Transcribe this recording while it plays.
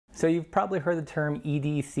So you've probably heard the term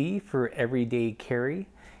EDC for everyday carry.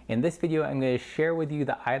 In this video, I'm going to share with you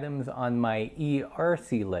the items on my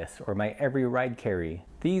ERC list, or my every ride carry.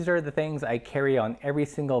 These are the things I carry on every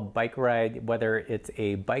single bike ride, whether it's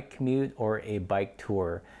a bike commute or a bike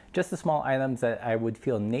tour. Just the small items that I would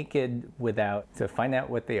feel naked without, so find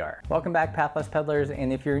out what they are. Welcome back, Pathless Peddlers,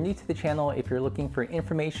 and if you're new to the channel, if you're looking for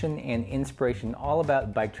information and inspiration all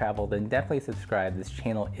about bike travel, then definitely subscribe. This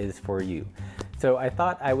channel is for you. So I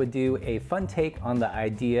thought I would do a fun take on the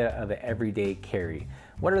idea of an everyday carry.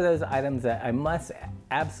 What are those items that I must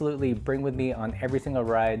absolutely bring with me on every single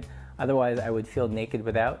ride, otherwise I would feel naked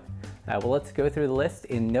without? Well, let's go through the list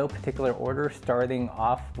in no particular order, starting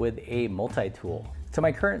off with a multi-tool. So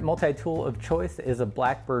my current multi-tool of choice is a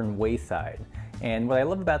Blackburn Wayside. And what I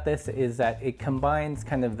love about this is that it combines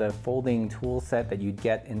kind of the folding tool set that you'd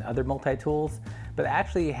get in other multi-tools, but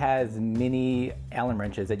actually has mini Allen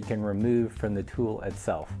wrenches that you can remove from the tool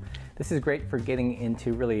itself. This is great for getting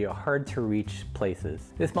into really hard to reach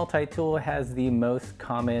places. This multi-tool has the most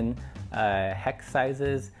common hex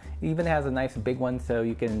sizes. It even has a nice big one so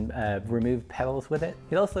you can remove pedals with it.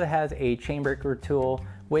 It also has a chain breaker tool,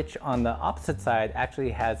 which on the opposite side actually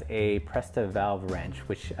has a Presta valve wrench,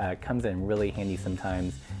 which comes in really handy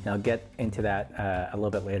sometimes, and I'll get into that a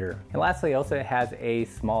little bit later. And lastly, it also has a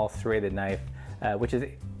small serrated knife, which is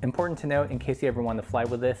important to note in case you ever want to fly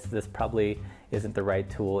with this. This probably isn't the right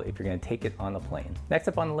tool if you're going to take it on the plane. Next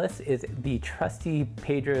up on the list is the trusty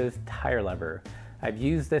Pedro's tire lever. I've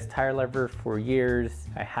used this tire lever for years.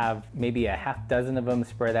 I have maybe a half dozen of them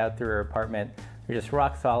spread out through our apartment. They're just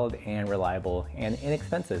rock solid and reliable and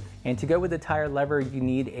inexpensive. And to go with the tire lever, you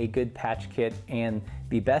need a good patch kit, and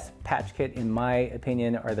the best patch kit in my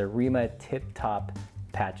opinion are the Rema Tip Top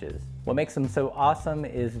patches. What makes them so awesome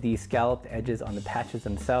is the scalloped edges on the patches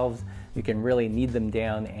themselves. You can really knead them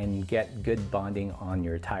down and get good bonding on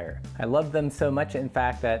your tire. I love them so much, in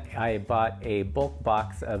fact, that I bought a bulk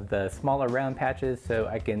box of the smaller round patches so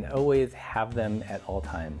I can always have them at all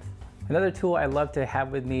times. Another tool I love to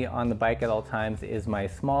have with me on the bike at all times is my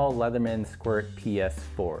small Leatherman Squirt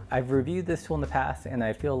PS4. I've reviewed this tool in the past and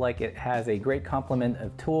I feel like it has a great complement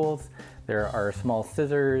of tools. There are small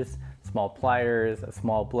scissors, small pliers, a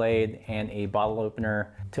small blade, and a bottle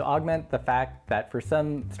opener to augment the fact that for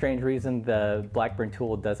some strange reason the Blackburn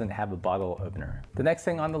tool doesn't have a bottle opener. The next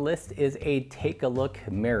thing on the list is a Take a Look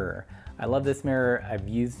mirror. I love this mirror. I've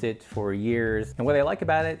used it for years, and what I like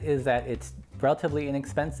about it is that it's relatively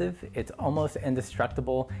inexpensive, it's almost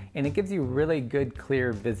indestructible, and it gives you really good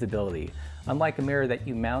clear visibility. Unlike a mirror that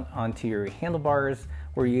you mount onto your handlebars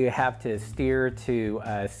where you have to steer to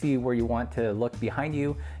see where you want to look behind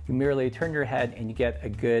you, you merely turn your head and you get a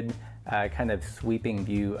good kind of sweeping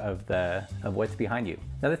view of what's behind you.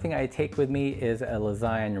 Another thing I take with me is a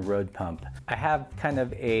Lezyne road pump. I have kind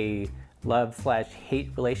of a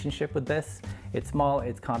love/hate relationship with this. It's small,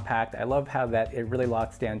 it's compact. I love how that it really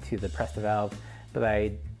locks down to the Presta valve, but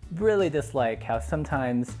I really dislike how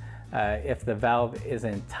sometimes if the valve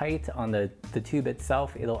isn't tight on the tube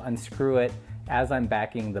itself, it'll unscrew it as I'm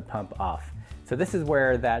backing the pump off. So this is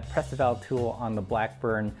where that Presta valve tool on the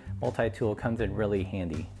Blackburn multi-tool comes in really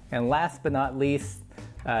handy. And last but not least,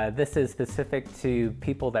 this is specific to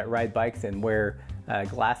people that ride bikes and wear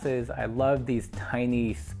glasses. I love these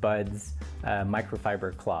tiny Spuds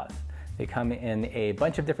microfiber cloths. They come in a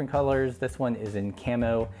bunch of different colors. This one is in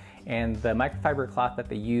camo, and the microfiber cloth that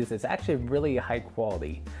they use is actually really high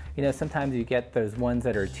quality. You know, sometimes you get those ones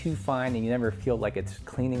that are too fine and you never feel like it's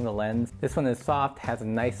cleaning the lens. This one is soft, has a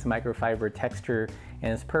nice microfiber texture,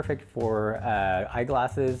 and is perfect for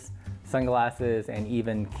eyeglasses, sunglasses, and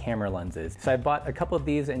even camera lenses. So I bought a couple of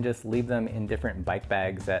these and just leave them in different bike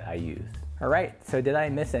bags that I use. All right, so did I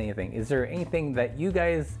miss anything? Is there anything that you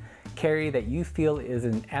guys carry that you feel is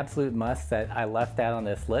an absolute must that I left out on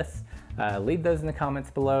this list? Leave those in the comments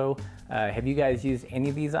below. Have you guys used any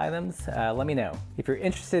of these items? Let me know. If you're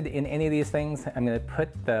interested in any of these things, I'm going to put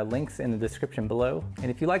the links in the description below. And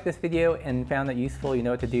if you liked this video and found it useful, you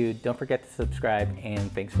know what to do. Don't forget to subscribe,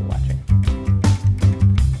 and thanks for watching.